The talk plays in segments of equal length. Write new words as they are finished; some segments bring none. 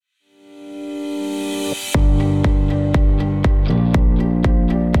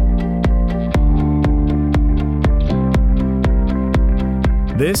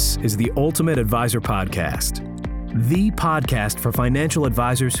This is the Ultimate Advisor Podcast, the podcast for financial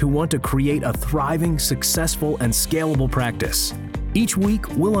advisors who want to create a thriving, successful, and scalable practice. Each week,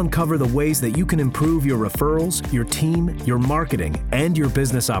 we'll uncover the ways that you can improve your referrals, your team, your marketing, and your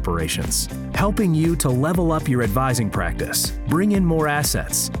business operations, helping you to level up your advising practice, bring in more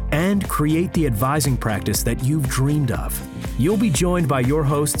assets, and create the advising practice that you've dreamed of. You'll be joined by your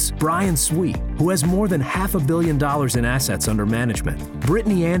hosts, Brian Sweet, who has more than $500 million in assets under management,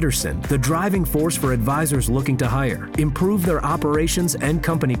 Brittany Anderson, the driving force for advisors looking to hire, improve their operations and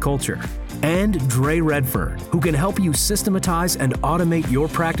company culture, and Dre Redfern, who can help you systematize and automate your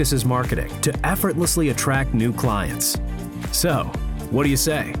practice's marketing to effortlessly attract new clients. So, what do you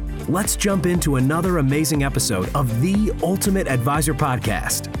say? Let's jump into another amazing episode of the Ultimate Advisor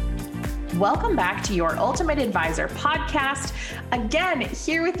Podcast. Welcome back to your Ultimate Advisor Podcast. Again,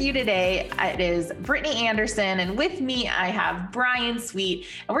 here with you today, it is Brittany Anderson, and with me, I have Brian Sweet,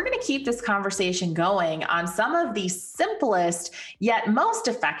 and we're going to keep this conversation going on some of the simplest yet most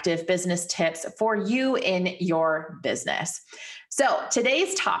effective business tips for you in your business. So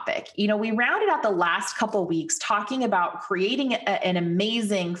today's topic, we rounded out the last couple of weeks talking about creating an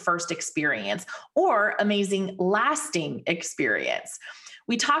amazing first experience or amazing lasting experience.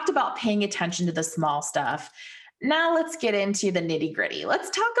 We talked about paying attention to the small stuff. Now let's get into the nitty gritty. Let's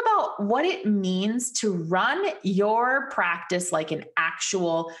talk about what it means to run your practice like an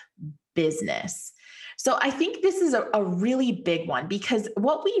actual business. So I think this is a really big one, because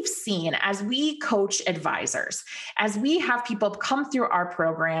what we've seen as we coach advisors, as we have people come through our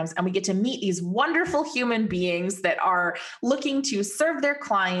programs and we get to meet these wonderful human beings that are looking to serve their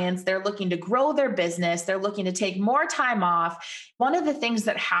clients, they're looking to grow their business, they're looking to take more time off. One of the things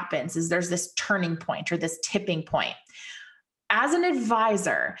that happens is there's this turning point or this tipping point. As an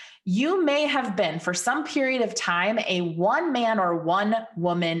advisor, you may have been for some period of time a one-man or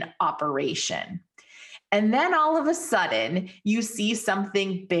one-woman operation. And then all of a sudden, you see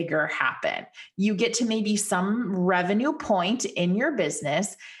something bigger happen. You get to maybe some revenue point in your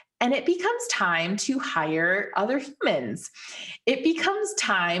business, and it becomes time to hire other humans. It becomes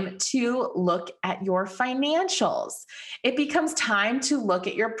time to look at your financials. It becomes time to look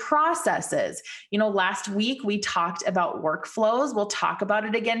at your processes. Last week we talked about workflows. We'll talk about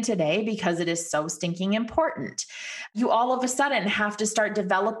it again today because it is so stinking important. You all of a sudden have to start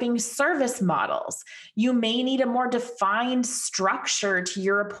developing service models. You may need a more defined structure to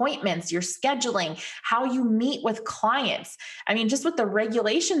your appointments, your scheduling, how you meet with clients. Just with the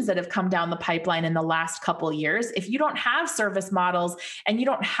regulations that have come down the pipeline in the last couple of years, if you don't have service models and you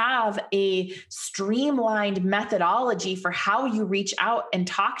don't have a streamlined methodology for how you reach out and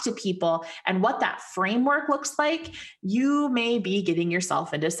talk to people and what that framework looks like, you may be getting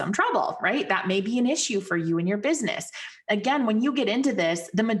yourself into some trouble, right? That may be an issue for you in your business. Again, when you get into this,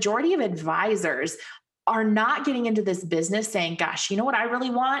 the majority of advisors are not getting into this business saying, gosh, you know what I really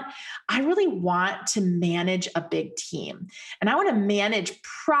want? I really want to manage a big team, and I want to manage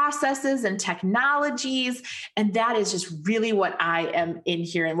processes and technologies. And that is just really what I am in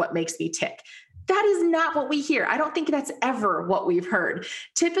here and what makes me tick. That is not what we hear. I don't think that's ever what we've heard.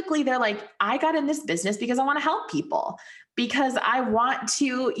 Typically, they're like, I got in this business because I want to help people, because I want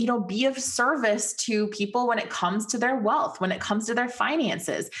to, be of service to people when it comes to their wealth, when it comes to their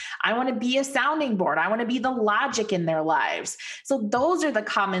finances. I want to be a sounding board. I want to be the logic in their lives. So those are the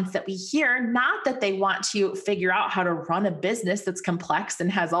comments that we hear, not that they want to figure out how to run a business that's complex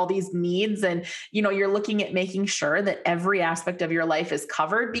and has all these needs. And, you're looking at making sure that every aspect of your life is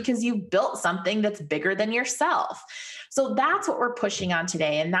covered because you built something that's bigger than yourself. So that's what we're pushing on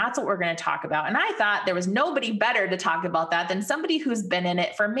today. And that's what we're going to talk about. And I thought there was nobody better to talk about that than somebody who's been in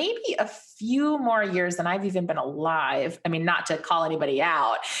it for maybe a few more years than I've even been alive. Not to call anybody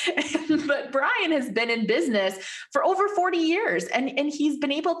out, but Brian has been in business for over 40 years. And he's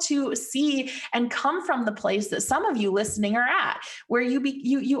been able to see and come from the place that some of you listening are at, where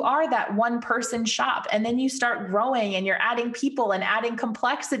you are that one person shop. And then you start growing and you're adding people and adding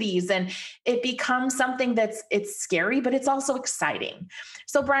complexities. And it becomes something it's scary, but it's also exciting.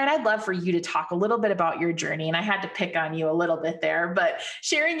 So Brian, I'd love for you to talk a little bit about your journey. And I had to pick on you a little bit there, but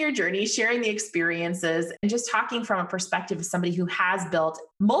sharing your journey, sharing the experiences, and just talking from a perspective of somebody who has built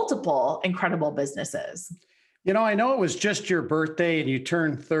multiple incredible businesses. I know it was just your birthday and you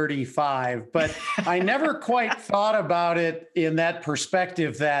turned 35, but I never quite thought about it in that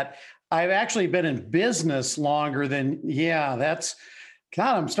perspective that I've actually been in business longer than,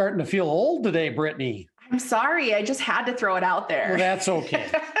 I'm starting to feel old today, Brittany. I'm sorry. I just had to throw it out there. Well, that's okay.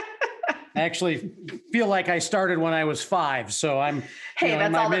 I actually feel like I started when I was 5. So I'm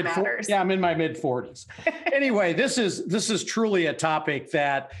that's all that matters. Yeah, I'm in my mid 40s. Anyway, this is truly a topic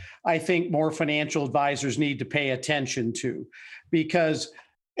that I think more financial advisors need to pay attention to, because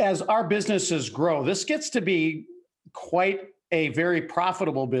as our businesses grow, this gets to be quite a very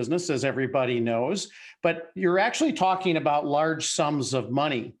profitable business, as everybody knows, but you're actually talking about large sums of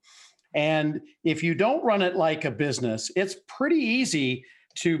money. And if you don't run it like a business, it's pretty easy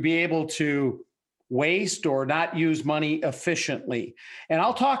to be able to waste or not use money efficiently. And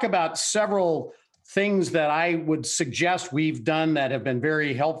I'll talk about several things that I would suggest we've done that have been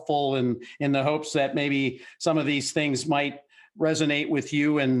very helpful, in the hopes that maybe some of these things might resonate with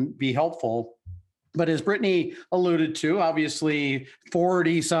you and be helpful. But as Brittany alluded to, obviously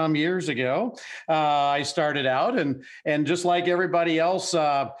 40 some years ago, I started out, and just like everybody else,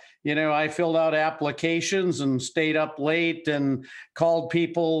 I filled out applications and stayed up late and called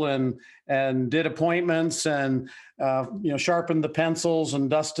people and did appointments and sharpened the pencils and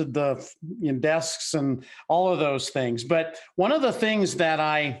dusted the desks and all of those things. But one of the things that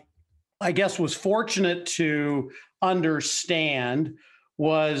I guess was fortunate to understand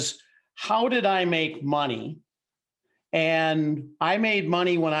was, how did I make money? And I made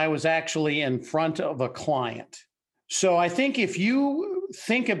money when I was actually in front of a client. So I think if you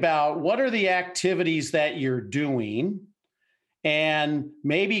think about what are the activities that you're doing and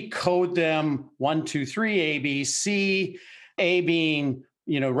maybe code them 1, 2, 3, A, B, C, A being,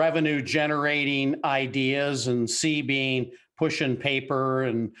 revenue generating ideas, and C being pushing paper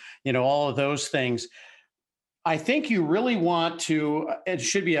and, all of those things. I think you really want to, it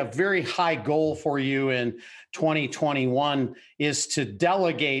should be a very high goal for you in 2021, is to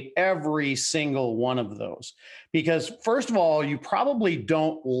delegate every single one of those. Because first of all, you probably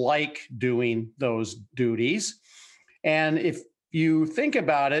don't like doing those duties. And if you think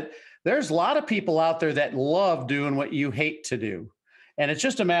about it, there's a lot of people out there that love doing what you hate to do. And it's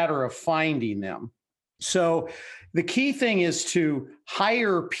just a matter of finding them. So the key thing is to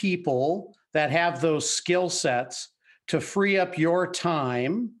hire people that have those skill sets to free up your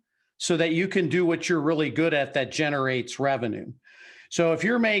time so that you can do what you're really good at that generates revenue. So if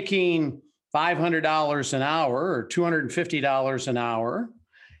you're making $500 an hour or $250 an hour,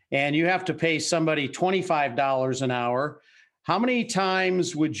 and you have to pay somebody $25 an hour, how many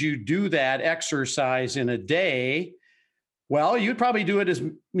times would you do that exercise in a day? Well, you'd probably do it as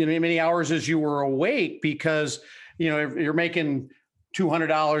many hours as you were awake, because if you're making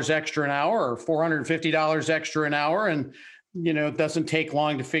 $200 extra an hour or $450 extra an hour, and it doesn't take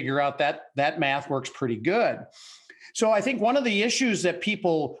long to figure out that math works pretty good. So I think one of the issues that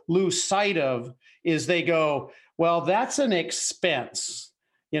people lose sight of is they go, well, that's an expense.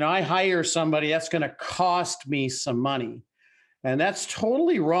 I hire somebody, that's going to cost me some money. And that's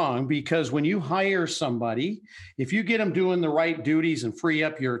totally wrong, because when you hire somebody, if you get them doing the right duties and free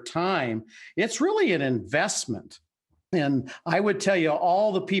up your time, it's really an investment. And I would tell you,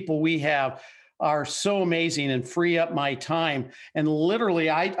 all the people we have are so amazing and free up my time. And literally,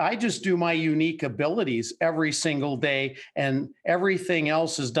 I just do my unique abilities every single day. And everything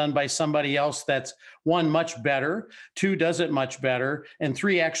else is done by somebody else that's, 1, much better, 2, does it much better, and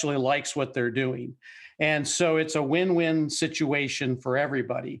 3, actually likes what they're doing. And so it's a win-win situation for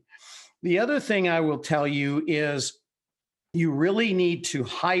everybody. The other thing I will tell you is you really need to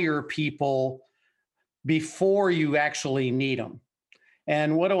hire people before you actually need them.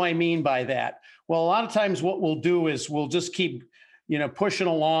 And what do I mean by that? Well, a lot of times what we'll do is we'll just keep, pushing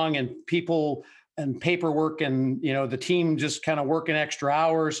along, and people and paperwork and, the team just kind of working extra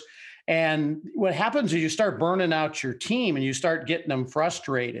hours. And what happens is you start burning out your team and you start getting them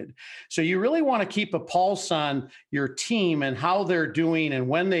frustrated. So you really want to keep a pulse on your team and how they're doing and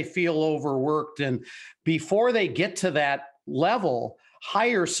when they feel overworked. And before they get to that level,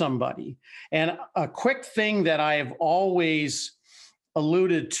 hire somebody. And a quick thing that I have always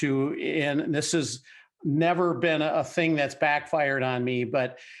alluded to, and this has never been a thing that's backfired on me,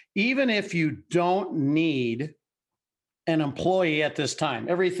 but even if you don't need an employee at this time,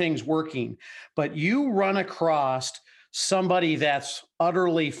 everything's working, but you run across somebody that's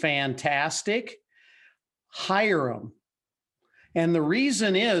utterly fantastic, hire them. And the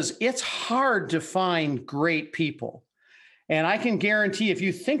reason is it's hard to find great people. And I can guarantee, if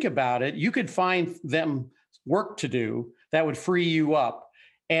you think about it, you could find them work to do that would free you up.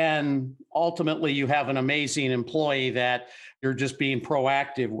 And ultimately, you have an amazing employee that you're just being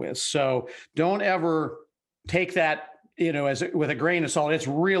proactive with. So don't ever take that, with a grain of salt. It's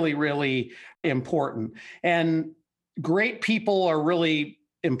really, really important. And great people are really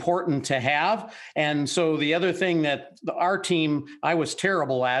important to have. And so the other thing that our team, I was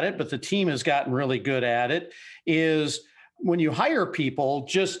terrible at it, but the team has gotten really good at it, is when you hire people,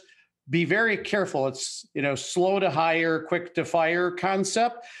 just be very careful. It's, slow to hire, quick to fire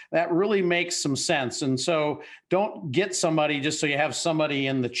concept. That really makes some sense. And so don't get somebody just so you have somebody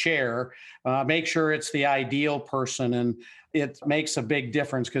in the chair. Make sure it's the ideal person. And it makes a big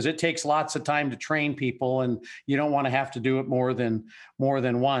difference because it takes lots of time to train people, and you don't want to have to do it more than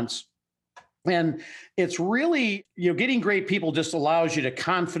once. And it's really, getting great people just allows you to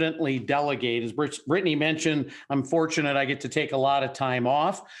confidently delegate. As Brittany mentioned, I'm fortunate I get to take a lot of time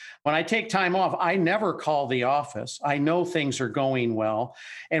off. When I take time off, I never call the office. I know things are going well.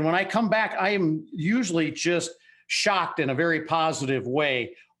 And when I come back, I am usually just shocked in a very positive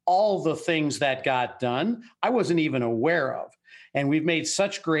way. All the things that got done, I wasn't even aware of. And we've made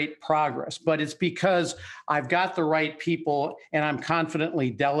such great progress, but it's because I've got the right people and I'm confidently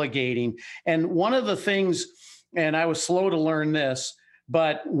delegating. And one of the things, and I was slow to learn this,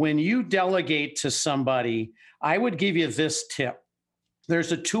 but when you delegate to somebody, I would give you this tip.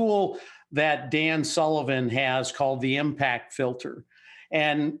 There's a tool that Dan Sullivan has called the impact filter.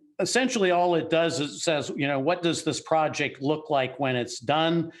 And essentially all it does is it says, what does this project look like when it's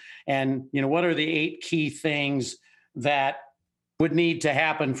done? And, what are the 8 key things that would need to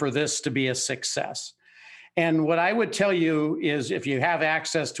happen for this to be a success? And what I would tell you is if you have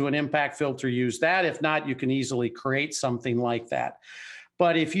access to an impact filter, use that. If not, you can easily create something like that.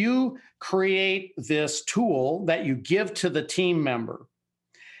 But if you create this tool that you give to the team member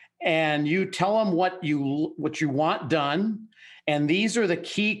and you tell them what you want done, and these are the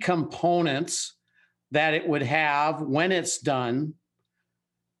key components that it would have when it's done,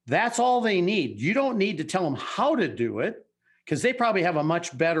 that's all they need. You don't need to tell them how to do it, because they probably have a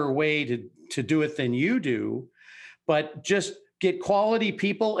much better way to do it than you do. But just get quality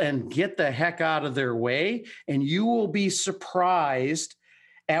people and get the heck out of their way, and you will be surprised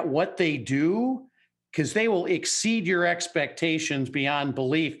at what they do, because they will exceed your expectations beyond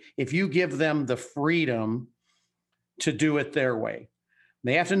belief if you give them the freedom to do it their way.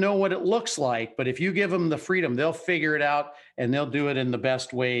 They have to know what it looks like, but if you give them the freedom, they'll figure it out and they'll do it in the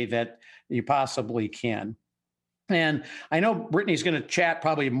best way that you possibly can. And I know Brittany's going to chat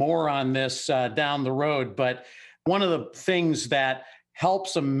probably more on this down the road, but one of the things that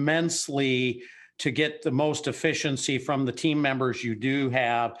helps immensely to get the most efficiency from the team members you do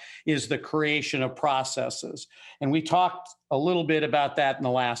have is the creation of processes. And we talked a little bit about that in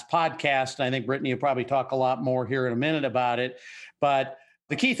the last podcast. And I think Brittany will probably talk a lot more here in a minute about it. But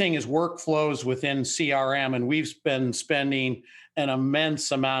the key thing is workflows within CRM. And we've been spending an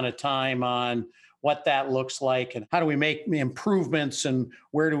immense amount of time on what that looks like and how do we make improvements and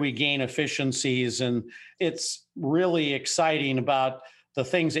where do we gain efficiencies. And it's really exciting about the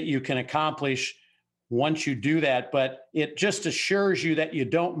things that you can accomplish once you do that, but it just assures you that you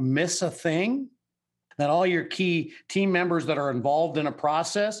don't miss a thing, that all your key team members that are involved in a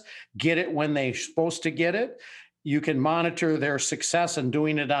process get it when they're supposed to get it. You can monitor their success in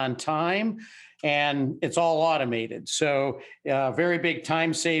doing it on time, and it's all automated. So very big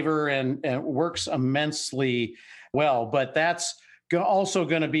time saver and works immensely well, but that's also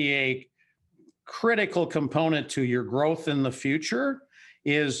going to be a critical component to your growth in the future,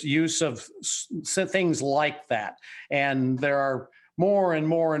 is use of things like that. And there are more and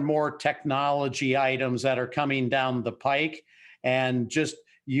more and more technology items that are coming down the pike, and just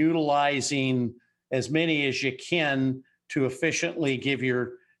utilizing as many as you can to efficiently give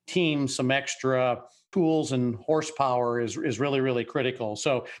your team some extra tools and horsepower is really, really critical.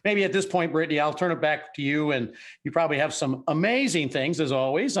 So maybe at this point, Brittany, I'll turn it back to you, and you probably have some amazing things as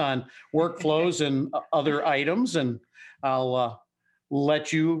always on workflows and other items, and I'll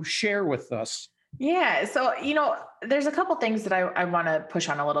let you share with us. Yeah. So, there's a couple things that I want to push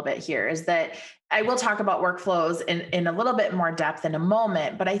on a little bit here, is that I will talk about workflows in a little bit more depth in a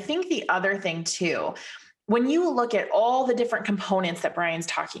moment. But I think the other thing too, when you look at all the different components that Brian's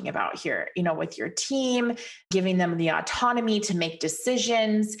talking about here, with your team, giving them the autonomy to make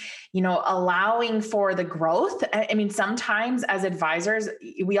decisions, allowing for the growth. I mean, sometimes as advisors,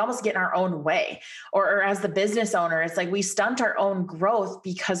 we almost get in our own way, or as the business owner, it's like we stunt our own growth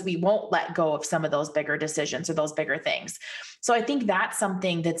because we won't let go of some of those bigger decisions or those bigger things. So I think that's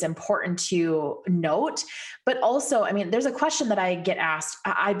something that's important to note. But also, I mean, there's a question that I get asked,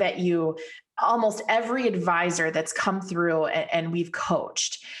 I bet you almost every advisor that's come through and we've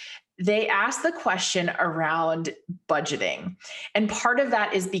coached, they ask the question around budgeting. And part of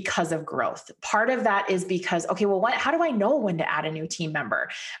that is because of growth. Part of that is because, okay, well, how do I know when to add a new team member?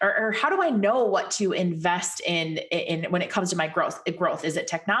 Or how do I know what to invest in when it comes to my growth? Is it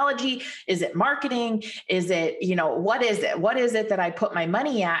technology? Is it marketing? Is it, what is it? What is it that I put my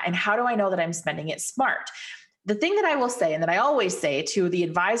money at? And how do I know that I'm spending it smart? The thing that I will say, and that I always say to the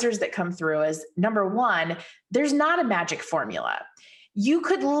advisors that come through is, number one, there's not a magic formula. You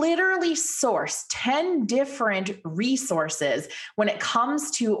could literally source 10 different resources when it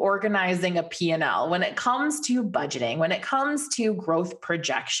comes to organizing a P&L, when it comes to budgeting, when it comes to growth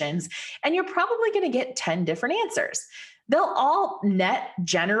projections, and you're probably going to get 10 different answers. They'll all net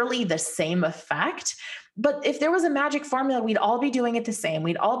generally the same effect. But if there was a magic formula, we'd all be doing it the same.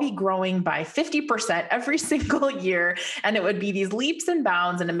 We'd all be growing by 50% every single year, and it would be these leaps and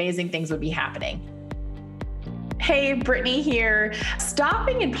bounds and amazing things would be happening. Hey, Brittany here,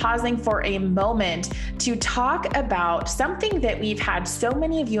 stopping and pausing for a moment to talk about something that we've had so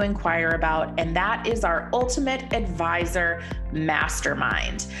many of you inquire about, and that is our Ultimate Advisor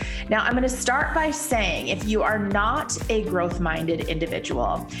Mastermind. Now, I'm going to start by saying, if you are not a growth-minded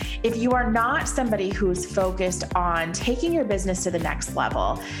individual, if you are not somebody who's focused on taking your business to the next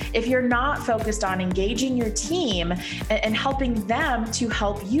level, if you're not focused on engaging your team and helping them to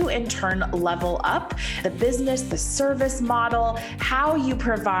help you in turn level up the business, the service model, how you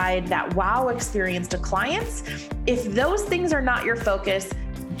provide that wow experience to clients, if those things are not your focus,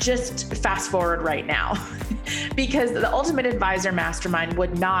 just fast forward right now because the Ultimate Advisor Mastermind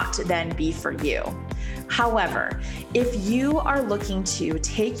would not then be for you. However, if you are looking to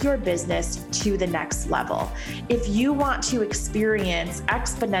take your business to the next level, if you want to experience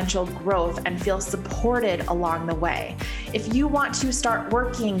exponential growth and feel supported along the way, if you want to start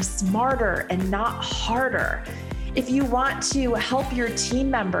working smarter and not harder, if you want to help your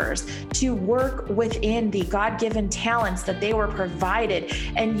team members to work within the God-given talents that they were provided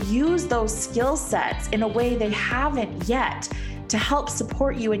and use those skill sets in a way they haven't yet to help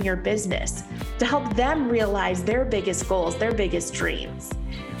support you in your business, to help them realize their biggest goals, their biggest dreams.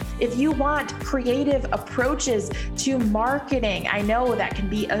 If you want creative approaches to marketing, I know that can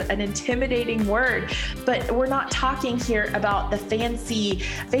be an intimidating word, but we're not talking here about the fancy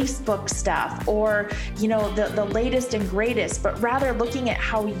Facebook stuff or, the latest and greatest, but rather looking at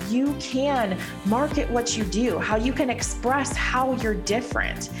how you can market what you do, how you can express how you're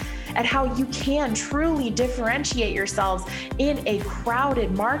different, and how you can truly differentiate yourselves in a crowded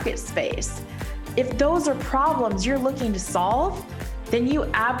market space. If those are problems you're looking to solve, then you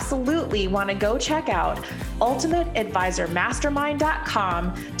absolutely want to go check out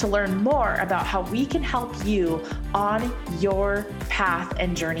ultimateadvisormastermind.com to learn more about how we can help you on your path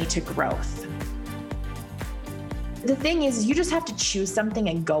and journey to growth. The thing is, you just have to choose something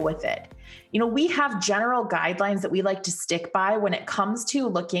and go with it. We have general guidelines that we like to stick by when it comes to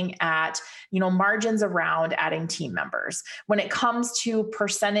looking at, margins around adding team members, when it comes to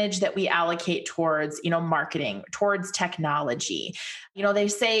percentage that we allocate towards, marketing, towards technology. They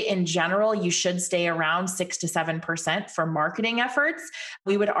say in general, you should stay around 6 to 7% for marketing efforts.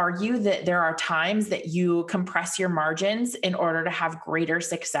 We would argue that there are times that you compress your margins in order to have greater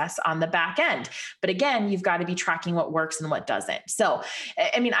success on the back end. But again, you've got to be tracking what works and what doesn't. So,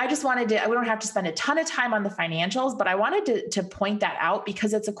 I just wanted to, we don't have to spend a ton of time on the financials, but I wanted to point that out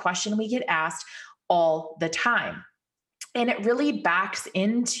because it's a question we get asked all the time. And it really backs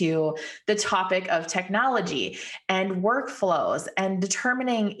into the topic of technology and workflows and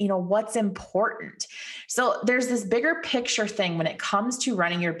determining, what's important. So there's this bigger picture thing when it comes to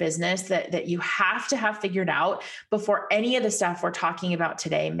running your business that you have to have figured out before any of the stuff we're talking about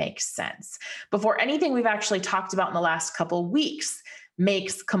today makes sense. Before anything we've actually talked about in the last couple of weeks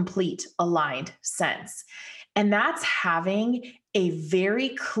makes complete aligned sense. And that's having a very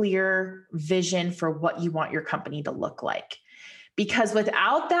clear vision for what you want your company to look like. Because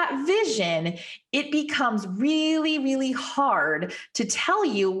without that vision, it becomes really, really hard to tell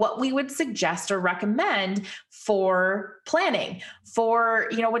you what we would suggest or recommend for planning, for,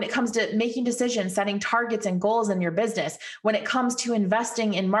 when it comes to making decisions, setting targets and goals in your business, when it comes to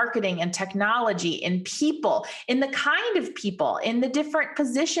investing in marketing and technology, in people, in the kind of people, in the different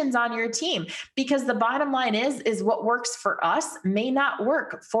positions on your team. Because the bottom line is what works for us may not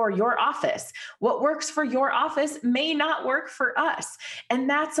work for your office. What works for your office may not work for us. And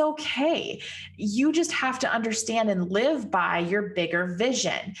that's okay. You just have to understand and live by your bigger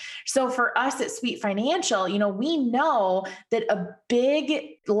vision. So for us at Sweet Financial, we know that a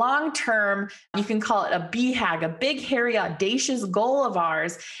big long-term, you can call it a BHAG, a big, hairy, audacious goal of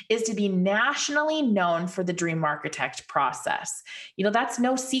ours is to be nationally known for the Dream Architect process. That's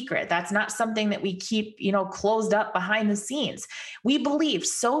no secret. That's not something that we keep, closed up behind the scenes. We believe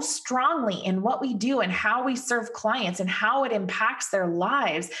so strongly in what we do and how we serve clients and how it impacts their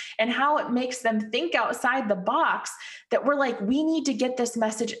lives and how it makes them think outside the box that we're like, we need to get this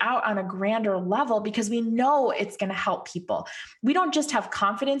message out on a grander level because we know it's going to help people. We don't just have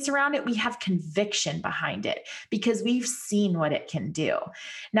confidence around it, we have conviction behind it because we've seen what it can do.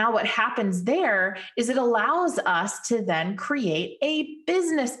 Now, what happens there is it allows us to then create a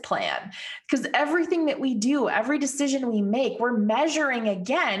business plan because everything that we do, every decision we make, we're measuring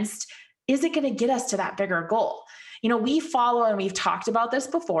against, is it going to get us to that bigger goal? We follow, and we've talked about this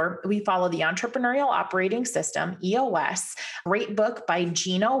before, we follow the Entrepreneurial Operating System, EOS, great book by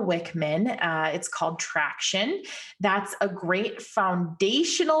Gino Wickman. It's called Traction. That's a great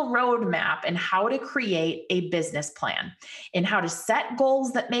foundational roadmap in how to create a business plan, in how to set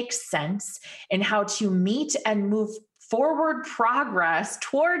goals that make sense, and how to meet and move forward progress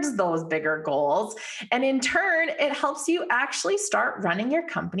towards those bigger goals. And in turn, it helps you actually start running your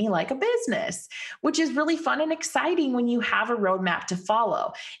company like a business, which is really fun and exciting when you have a roadmap to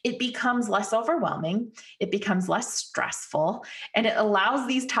follow. It becomes less overwhelming, it becomes less stressful, and it allows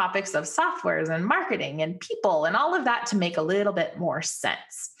these topics of softwares and marketing and people and all of that to make a little bit more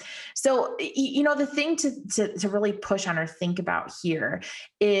sense. So, the thing to really push on or think about here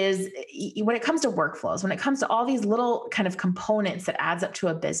is when it comes to workflows, when it comes to all these little kind of components that adds up to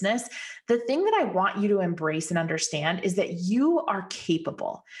a business, the thing that I want you to embrace and understand is that you are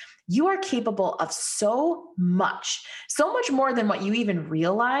capable. You are capable of so much more than what you even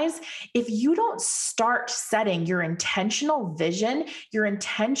realize. If you don't start setting your intentional vision, your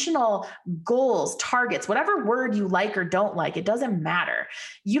intentional goals, targets, whatever word you like or don't like, it doesn't matter.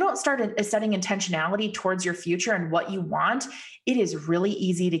 You don't start setting intentionality towards your future and what you want, it is really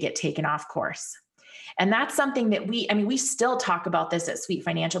easy to get taken off course. And that's something that we still talk about this at Sweet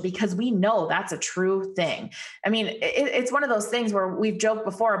Financial because we know that's a true thing. It's one of those things where we've joked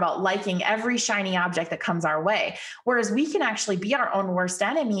before about liking every shiny object that comes our way. Whereas we can actually be our own worst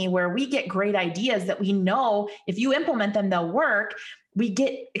enemy where we get great ideas that we know if you implement them, they'll work. We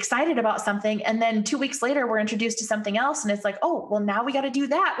get excited about something. And then 2 weeks later, we're introduced to something else. And it's like, oh, well, now we got to do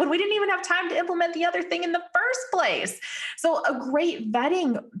that when we didn't even have time to implement the other thing in the first place. So a great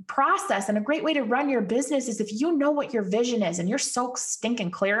vetting process and a great way to run your business is if you know what your vision is and you're so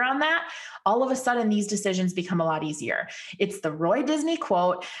stinking clear on that, all of a sudden these decisions become a lot easier. It's the Roy Disney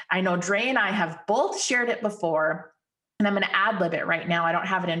quote. I know Dre and I have both shared it before. And I'm going to ad lib it right now. I don't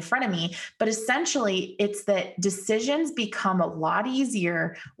have it in front of me, but essentially it's that decisions become a lot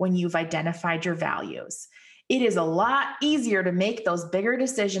easier when you've identified your values. It is a lot easier to make those bigger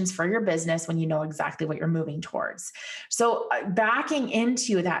decisions for your business when you know exactly what you're moving towards. So backing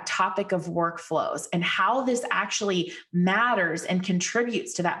into that topic of workflows and how this actually matters and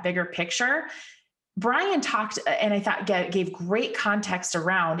contributes to that bigger picture, Brian talked, and I thought gave great context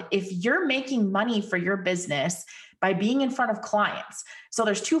around if you're making money for your business by being in front of clients. So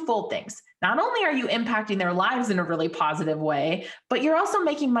there's twofold things. Not only are you impacting their lives in a really positive way, but you're also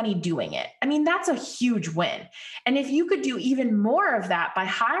making money doing it. That's a huge win. And if you could do even more of that by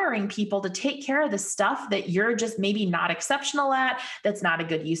hiring people to take care of the stuff that you're just maybe not exceptional at, that's not a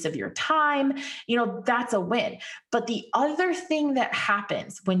good use of your time, that's a win. But the other thing that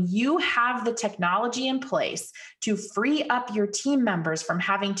happens when you have the technology in place to free up your team members from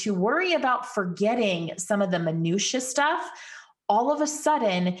having to worry about forgetting some of the minutia stuff, all of a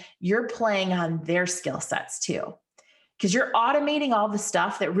sudden you're playing on their skill sets too. Because you're automating all the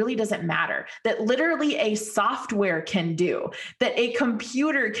stuff that really doesn't matter, that literally a software can do, that a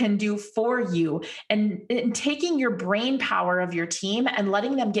computer can do for you, and taking your brain power of your team and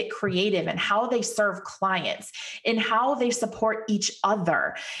letting them get creative in how they serve clients, in how they support each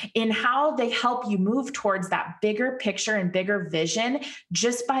other, in how they help you move towards that bigger picture and bigger vision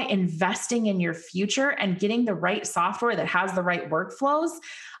just by investing in your future and getting the right software that has the right workflows.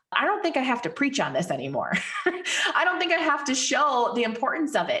 I don't think I have to preach on this anymore. I don't think I have to show the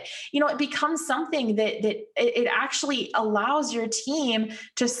importance of it. It becomes something that it actually allows your team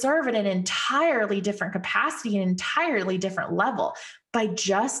to serve at an entirely different capacity, an entirely different level by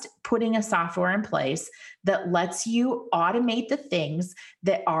just putting a software in place that lets you automate the things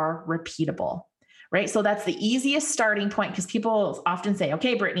that are repeatable. Right? So that's the easiest starting point because people often say,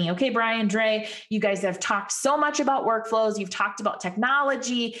 okay, Brittany, okay, Brian, Dre, you guys have talked so much about workflows. You've talked about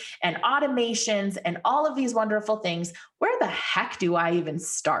technology and automations and all of these wonderful things. Where the heck do I even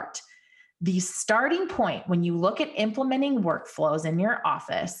start? the starting point when you look at implementing workflows in your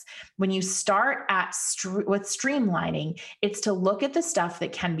office, when you start with streamlining, it's to look at the stuff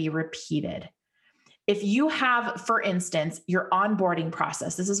that can be repeated. If you have, for instance, your onboarding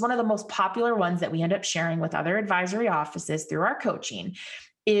process, this is one of the most popular ones that we end up sharing with other advisory offices through our coaching,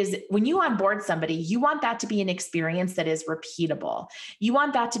 is when you onboard somebody, you want that to be an experience that is repeatable. You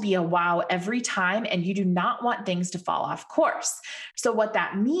want that to be a wow every time, and you do not want things to fall off course. So what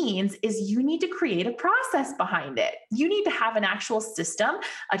that means is you need to create a process behind it. You need to have an actual system,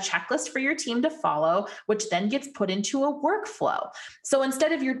 a checklist for your team to follow, which then gets put into a workflow. So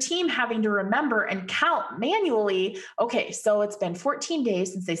instead of your team having to remember and count manually, okay, so it's been 14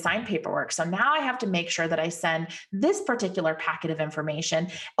 days since they signed paperwork. So now I have to make sure that I send this particular packet of information.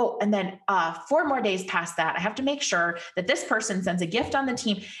 Oh, and then 4 more days past that, I have to make sure that this person sends a gift on the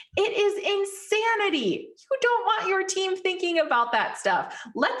team. It is insanity. You don't want your team thinking about that stuff.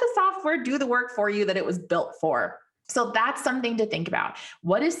 Let the software do the work for you that it was built for. So that's something to think about.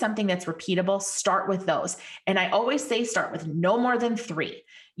 What is something that's repeatable? Start with those. And I always say start with no more than 3.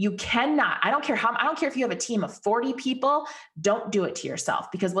 You cannot, I don't care if you have a team of 40 people, don't do it to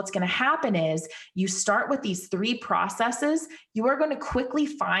yourself, because what's going to happen is you start with these 3 processes. You are going to quickly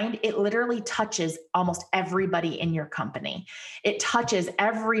find it literally touches almost everybody in your company. It touches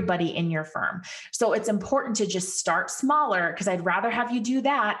everybody in your firm. So it's important to just start smaller, because I'd rather have you do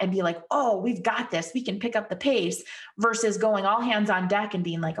that and be like, oh, we've got this, we can pick up the pace, versus going all hands on deck and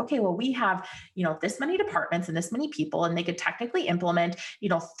being like, okay, well, we have, this many departments and this many people, and they could technically implement,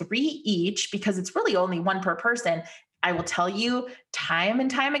 3 each, because it's really only 1 per person. I will tell you time and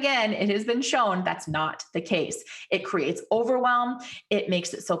time again, it has been shown that's not the case. It creates overwhelm. It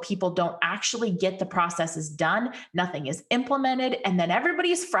makes it so people don't actually get the processes done. Nothing is implemented. And then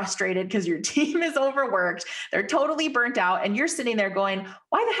everybody's frustrated because your team is overworked. They're totally burnt out. And you're sitting there going,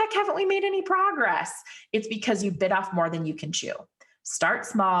 why the heck haven't we made any progress? It's because you bit off more than you can chew. Start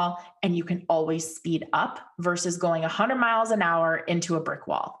small, and you can always speed up versus going 100 miles an hour into a brick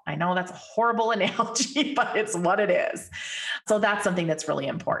wall. I know that's a horrible analogy, but it's what it is. So that's something that's really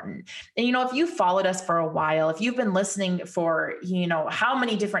important. And, if you've followed us for a while, if you've been listening for, how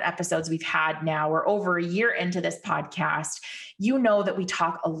many different episodes we've had now, we're over a year into this podcast, you know that we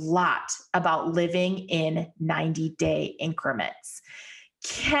talk a lot about living in 90-day increments.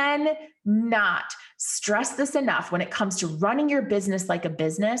 Cannot stress this enough. When it comes to running your business like a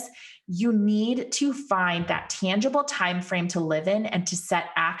business, you need to find that tangible time frame to live in and to set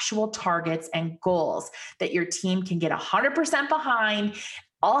actual targets and goals that your team can get 100% behind,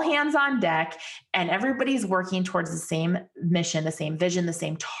 all hands on deck, and everybody's working towards the same mission, the same vision, the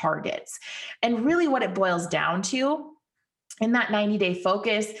same targets. And really what it boils down to in that 90-day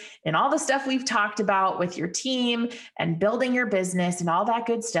focus and all the stuff we've talked about with your team and building your business and all that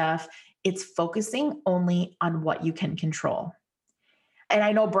good stuff, it's focusing only on what you can control. And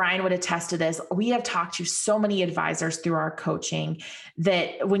I know Brian would attest to this. We have talked to so many advisors through our coaching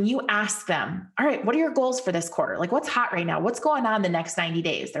that when you ask them, all right, what are your goals for this quarter? Like, what's hot right now? What's going on the next 90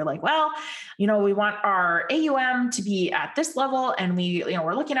 days? They're like, well, we want our AUM to be at this level. And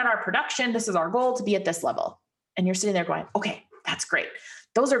we're looking at our production. This is our goal to be at this level. And you're sitting there going, okay, that's great.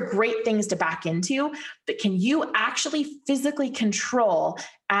 Those are great things to back into, but can you actually physically control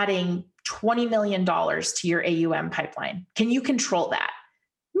adding $20 million to your AUM pipeline? Can you control that?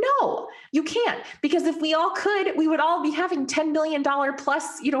 No, you can't, because if we all could, we would all be having $10 million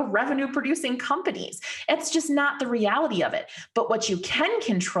plus, revenue producing companies. It's just not the reality of it. But what you can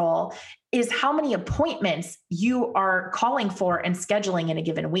control is how many appointments you are calling for and scheduling in a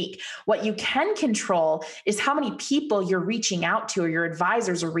given week. What you can control is how many people you're reaching out to or your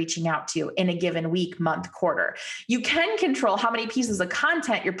advisors are reaching out to in a given week, month, quarter. You can control how many pieces of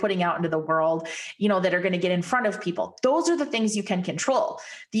content you're putting out into the world, that are going to get in front of people. Those are the things you can control.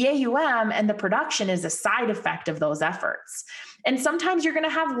 The AUM and the production is a side effect of those efforts. And sometimes you're going to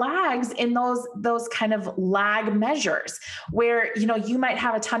have lags in those kind of lag measures where, you might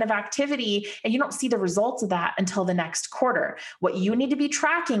have a ton of activity and you don't see the results of that until the next quarter. What you need to be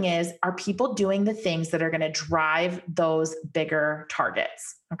tracking is, are people doing the things that are going to drive those bigger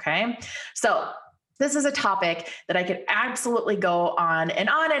targets? Okay. So this is a topic that I could absolutely go on and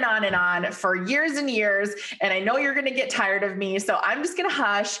on and on and on for years and years. And I know you're going to get tired of me. So I'm just going to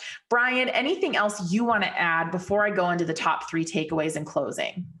hush. Brian, anything else you want to add before I go into the top 3 takeaways in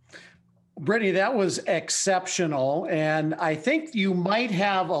closing? Brittany, that was exceptional. And I think you might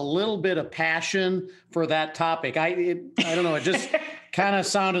have a little bit of passion for that topic. I don't know. It just kind of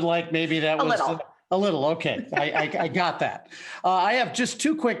sounded like maybe that was A little. Okay. I got that. I have just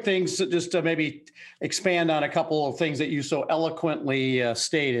two quick things just to maybe expand on a couple of things that you so eloquently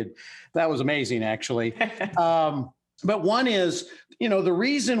stated. That was amazing, actually. But one is, the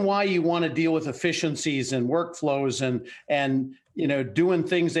reason why you want to deal with efficiencies and workflows and doing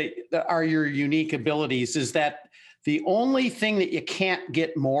things that are your unique abilities is that the only thing that you can't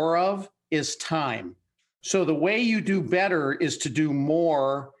get more of is time. So the way you do better is to do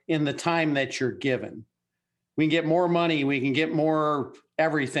more in the time that you're given. We can get more money, we can get more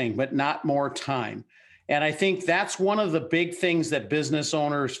everything, but not more time. And I think that's one of the big things that business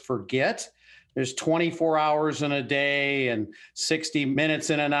owners forget. There's 24 hours in a day and 60 minutes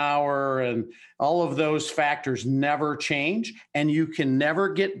in an hour, and all of those factors never change. And you can never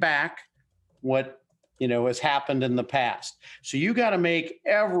get back what has happened in the past. So you got to make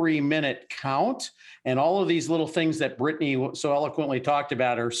every minute count. And all of these little things that Brittany so eloquently talked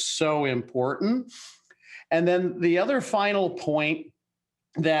about are so important. And then the other final point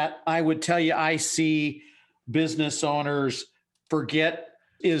that I would tell you I see business owners forget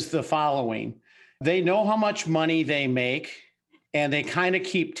is the following. They know how much money they make and they kind of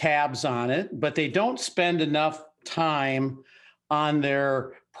keep tabs on it, but they don't spend enough time on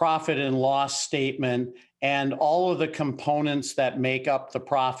their profit and loss statement and all of the components that make up the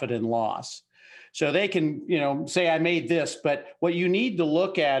profit and loss. So they can, say I made this, but what you need to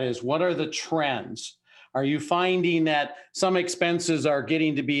look at is what are the trends? Are you finding that some expenses are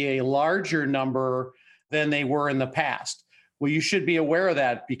getting to be a larger number than they were in the past? Well, you should be aware of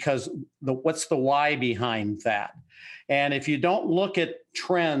that because what's the why behind that? And if you don't look at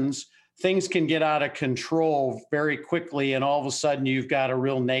trends, things can get out of control very quickly, and all of a sudden you've got a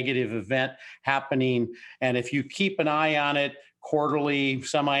real negative event happening. And if you keep an eye on it quarterly,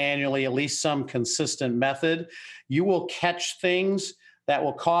 semi-annually, at least some consistent method, you will catch things that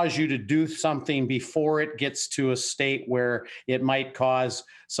will cause you to do something before it gets to a state where it might cause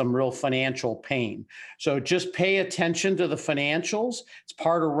some real financial pain. So just pay attention to the financials. It's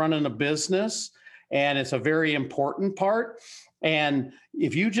part of running a business, and it's a very important part. And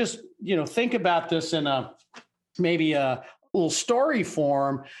if you just, think about this in maybe a little story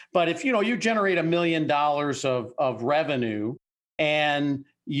form, but if, you generate $1 million of revenue and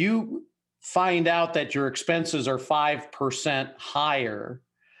you find out that your expenses are 5% higher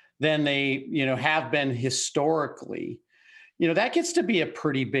than they, have been historically, that gets to be a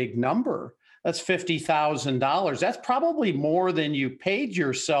pretty big number. That's $50,000. That's probably more than you paid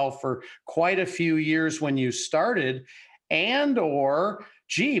yourself for quite a few years when you started. Or,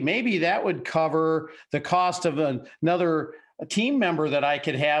 maybe that would cover the cost of another team member that I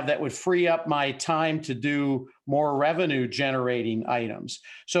could have that would free up my time to do more revenue generating items.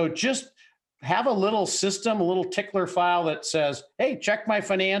 So just have a little system, a little tickler file that says, hey, check my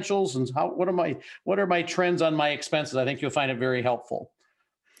financials and what are my trends on my expenses. I think you'll find it very helpful.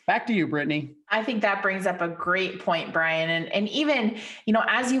 Back to you, Brittany. I think that brings up a great point, Brian. And even,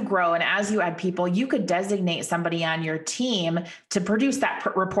 as you grow and as you add people, you could designate somebody on your team to produce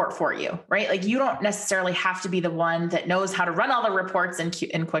that report for you, right? Like you don't necessarily have to be the one that knows how to run all the reports in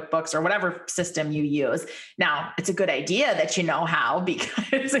QuickBooks or whatever system you use. Now, it's a good idea that you know how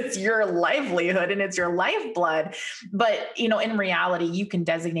because it's your livelihood and it's your lifeblood. But, in reality, you can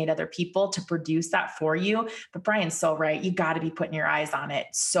designate other people to produce that for you. But Brian's so right. You got to be putting your eyes on it.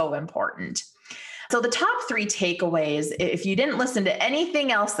 So important. So the top 3 takeaways, if you didn't listen to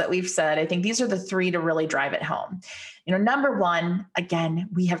anything else that we've said, I think these are the 3 to really drive it home. Number 1, again,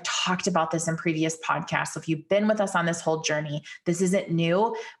 we have talked about this in previous podcasts. So if you've been with us on this whole journey, this isn't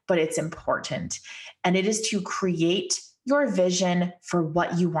new, but it's important. And it is to create your vision for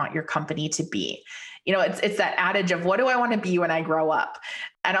what you want your company to be. It's that adage of what do I want to be when I grow up?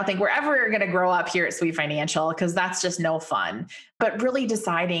 I don't think we're ever going to grow up here at Sweet Financial because that's just no fun. But really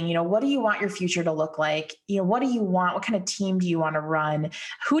deciding, what do you want your future to look like? What do you want? What kind of team do you want to run?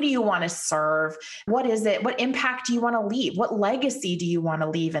 Who do you want to serve? What is it? What impact do you want to leave? What legacy do you want to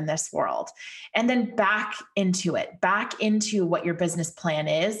leave in this world? And then back into what your business plan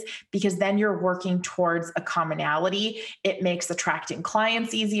is, because then you're working towards a commonality. It makes attracting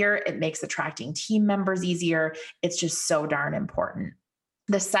clients easier. It makes attracting team members easier. It's just so darn important.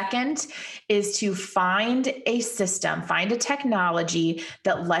 The second is to find a system, find a technology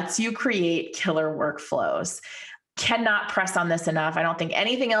that lets you create killer workflows. Cannot press on this enough. I don't think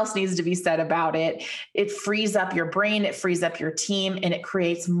anything else needs to be said about it. It frees up your brain, it frees up your team, and it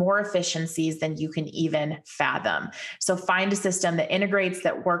creates more efficiencies than you can even fathom. So find a system that integrates,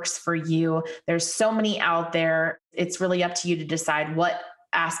 that works for you. There's so many out there. It's really up to you to decide what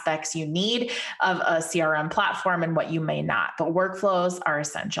aspects you need of a CRM platform and what you may not, but workflows are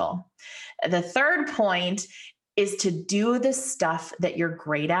essential. The third point is to do the stuff that you're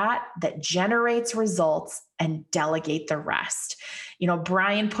great at, that generates results, and delegate the rest.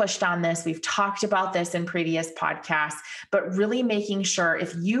 Brian pushed on this. We've talked about this in previous podcasts, but really making sure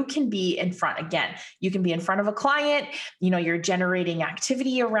if you can be in front, again, you can be in front of a client, you're generating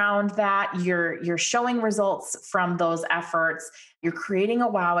activity around that, you're showing results from those efforts, you're creating a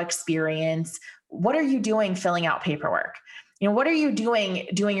wow experience. What are you doing filling out paperwork? What are you doing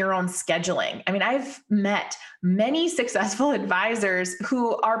your own scheduling? I mean, I've met many successful advisors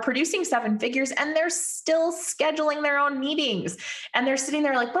who are producing 7 figures and they're still scheduling their own meetings. And they're sitting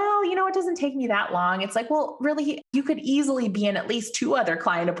there like, well, it doesn't take me that long. It's like, well, really, you could easily be in at least 2 other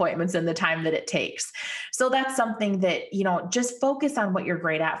client appointments in the time that it takes. So that's something that, just focus on what you're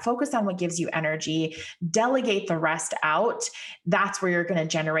great at, focus on what gives you energy, delegate the rest out. That's where you're going to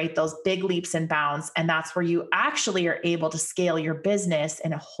generate those big leaps and bounds. And that's where you actually are able to scale your business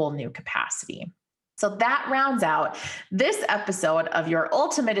in a whole new capacity. So that rounds out this episode of your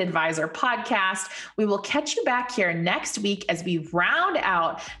Ultimate Advisor podcast. We will catch you back here next week as we round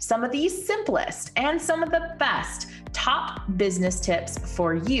out some of the simplest and some of the best top business tips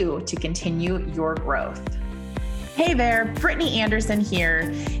for you to continue your growth. Hey there, Brittany Anderson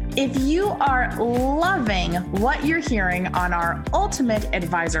here. If you are loving what you're hearing on our Ultimate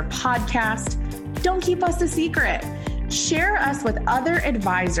Advisor podcast, don't keep us a secret. Share us with other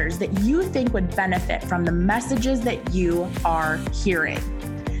advisors that you think would benefit from the messages that you are hearing.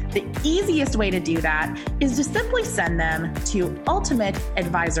 The easiest way to do that is to simply send them to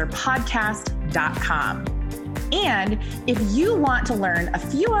ultimateadvisorpodcast.com. And if you want to learn a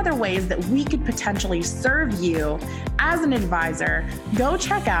few other ways that we could potentially serve you as an advisor, go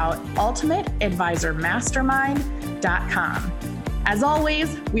check out ultimateadvisormastermind.com. As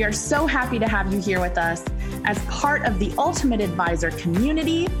always, we are so happy to have you here with us as part of the Ultimate Advisor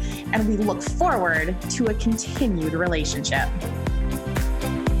community, and we look forward to a continued relationship.